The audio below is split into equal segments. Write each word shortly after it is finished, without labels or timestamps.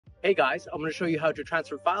Hey guys, I'm going to show you how to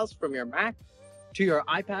transfer files from your Mac to your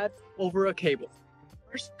iPad over a cable.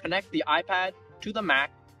 First, connect the iPad to the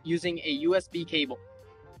Mac using a USB cable.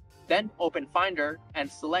 Then open Finder and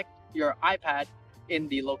select your iPad in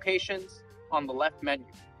the locations on the left menu.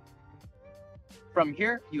 From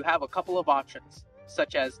here, you have a couple of options,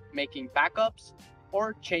 such as making backups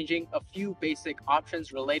or changing a few basic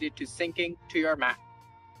options related to syncing to your Mac.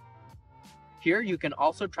 Here you can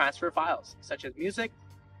also transfer files, such as music,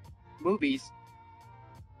 movies,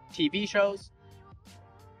 TV shows,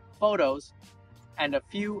 photos, and a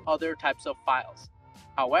few other types of files.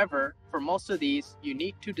 However, for most of these, you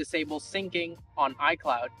need to disable syncing on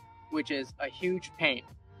iCloud, which is a huge pain.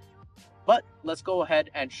 But let's go ahead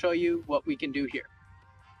and show you what we can do here.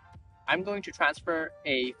 I'm going to transfer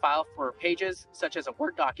a file for pages, such as a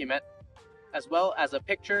Word document, as well as a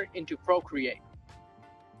picture into Procreate.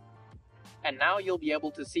 And now you'll be able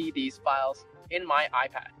to see these files in my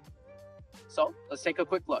iPad. So let's take a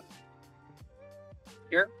quick look.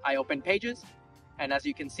 Here I open Pages, and as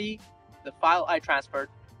you can see, the file I transferred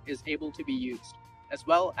is able to be used, as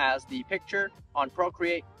well as the picture on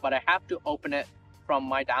Procreate, but I have to open it from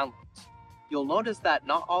my downloads. You'll notice that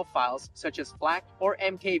not all files, such as FLAC or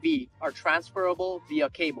MKV, are transferable via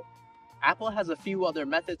cable. Apple has a few other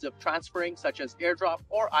methods of transferring, such as AirDrop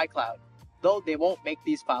or iCloud, though they won't make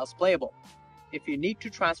these files playable. If you need to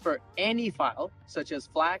transfer any file, such as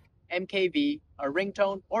FLAC, MKV, a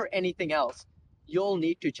ringtone, or anything else, you'll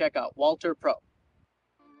need to check out WALTR PRO.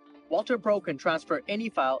 WALTR PRO can transfer any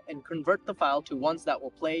file and convert the file to ones that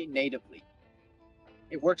will play natively.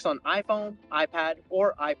 It works on iPhone, iPad,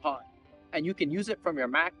 or iPod, and you can use it from your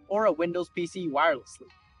Mac or a Windows PC wirelessly.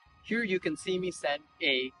 Here you can see me send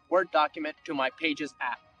a Word document to my Pages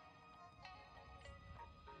app.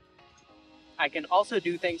 I can also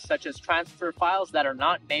do things such as transfer files that are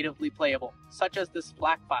not natively playable, such as this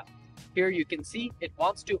FLAC file. Here you can see it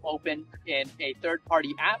wants to open in a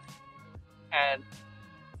third-party app, and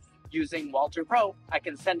using WALTR PRO, I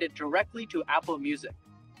can send it directly to Apple Music.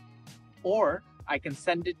 Or I can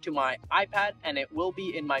send it to my iPad and it will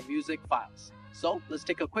be in my music files. So let's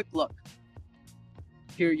take a quick look.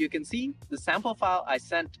 Here you can see the sample file I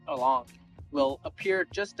sent along will appear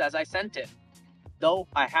just as I sent it, though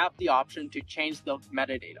I have the option to change the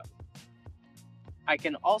metadata. I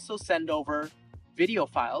can also send over video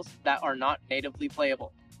files that are not natively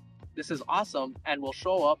playable. This is awesome and will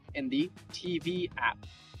show up in the TV app.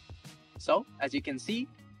 So, as you can see,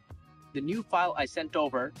 the new file I sent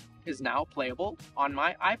over is now playable on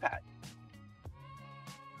my iPad,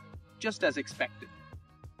 just as expected.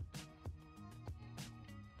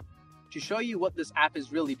 To show you what this app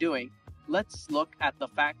is really doing, let's look at the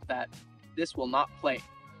fact that this will not play.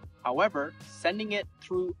 However, sending it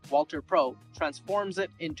through WALTR PRO transforms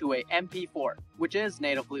it into a MP4, which is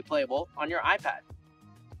natively playable on your iPad.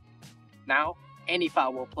 Now, any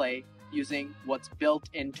file will play using what's built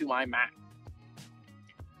into my Mac.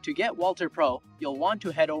 To get WALTR PRO, you'll want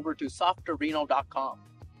to head over to Softorino.com.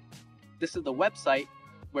 This is the website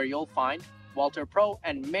where you'll find WALTR PRO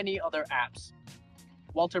and many other apps.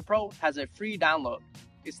 WALTR PRO has a free download.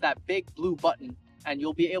 It's that big blue button, and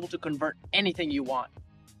you'll be able to convert anything you want.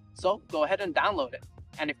 So go ahead and download it.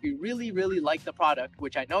 And if you really like the product,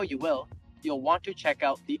 which I know you will, you'll want to check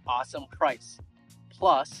out the awesome price.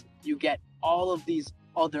 Plus, you get all of these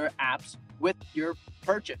other apps with your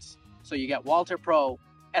purchase. So you get WALTR PRO,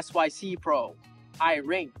 SYC Pro,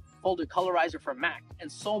 iRing, Folder Colorizer for Mac,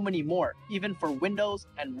 and so many more, even for Windows,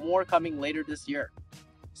 and more coming later this year.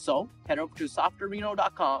 So head over to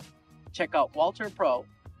Softorino.com, check out WALTR PRO,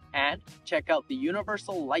 and check out the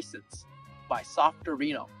Universal License by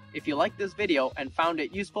Softorino. If you liked this video and found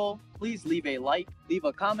it useful, please leave a like, leave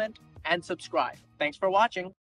a comment, and subscribe. Thanks for watching.